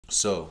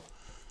So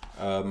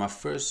my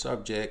first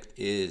subject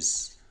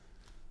is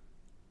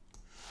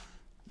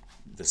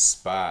the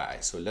SPY.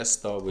 So let's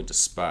start with the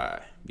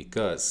SPY,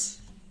 because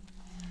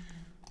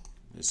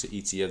it's an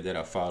ETF that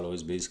I follow.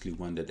 It's basically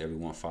one that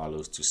everyone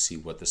follows to see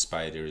what the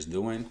spider is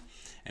doing.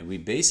 And we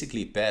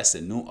basically passed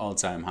a new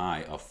all-time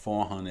high of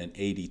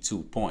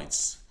 482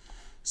 points.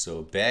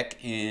 So back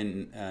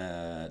in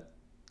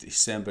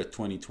December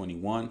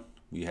 2021,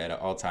 we had an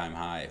all-time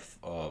high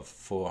of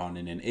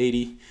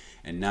 480,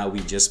 and now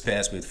we just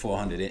passed with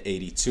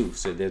 482.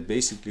 So that's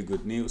basically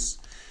good news.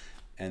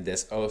 And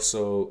that's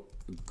also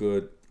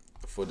good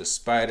for the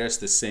spiders.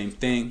 The same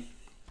thing.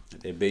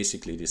 They're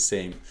basically the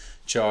same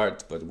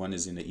chart, but one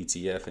is in the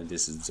ETF and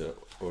this is the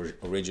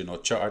original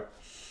chart.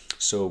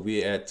 So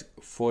we're at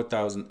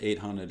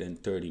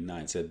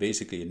 4,839. So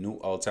basically a new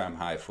all-time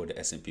high for the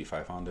S&P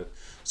 500.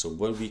 So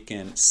what we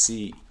can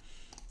see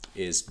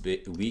is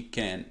we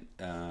can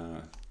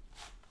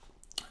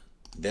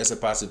there's a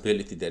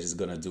possibility that it's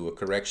gonna do a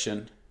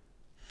correction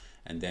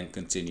and then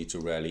continue to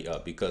rally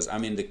up, because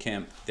I'm in the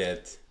camp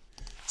that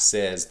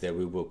says that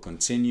we will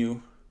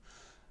continue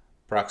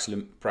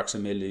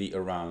approximately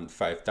around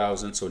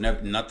 5,000. So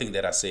nothing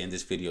that I say in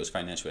this video is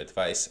financial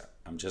advice.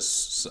 I'm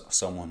just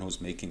someone who's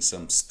making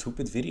some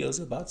stupid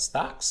videos about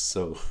stocks.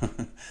 So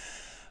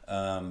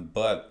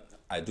but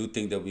I do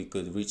think that we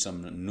could reach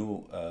some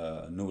new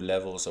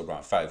levels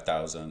around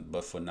 5,000,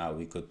 but for now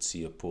we could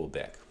see a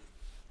pullback.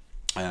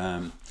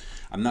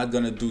 I'm not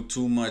gonna do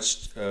too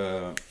much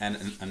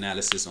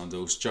analysis on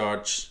those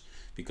charts,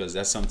 because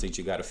that's something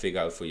you got to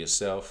figure out for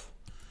yourself.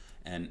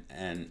 And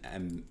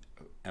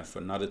for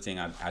another thing,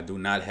 I do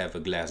not have a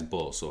glass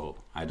ball, so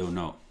I don't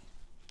know.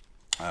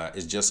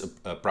 It's just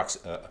a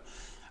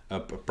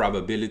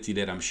probability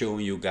that I'm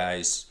showing you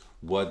guys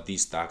what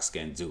these stocks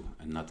can do,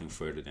 and nothing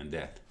further than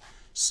that.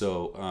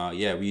 So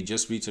yeah, we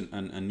just reached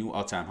a new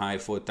all-time high,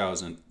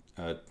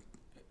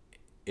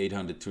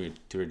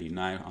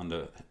 4,839 on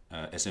the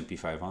S&P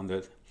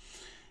 500.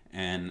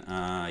 And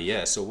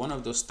yeah, so one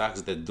of those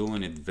stocks that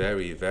doing it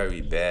very,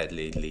 very bad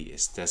lately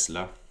is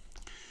Tesla.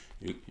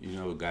 You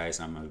know, guys,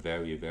 I'm a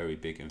very, very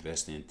big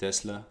investor in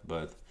Tesla,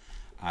 but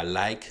I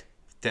like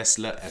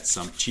Tesla at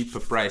some cheaper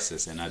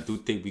prices, and I do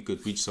think we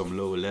could reach some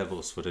lower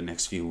levels for the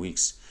next few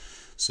weeks.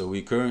 So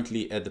we're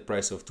currently at the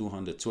price of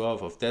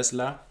 212 of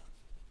Tesla,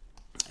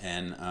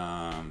 and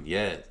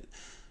yeah,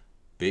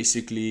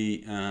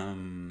 basically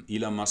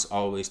Elon Musk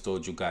always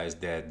told you guys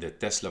that the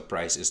Tesla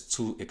price is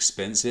too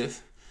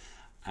expensive.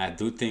 I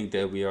do think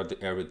that we are at the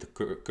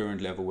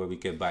current level where we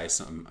can buy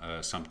some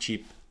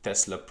cheap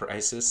Tesla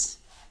prices,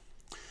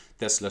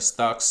 Tesla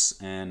stocks,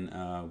 and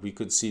we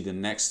could see the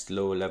next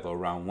lower level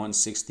around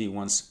 160.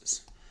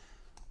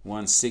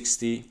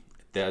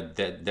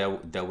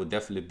 That would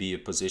definitely be a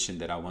position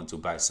that I want to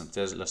buy some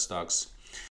Tesla stocks.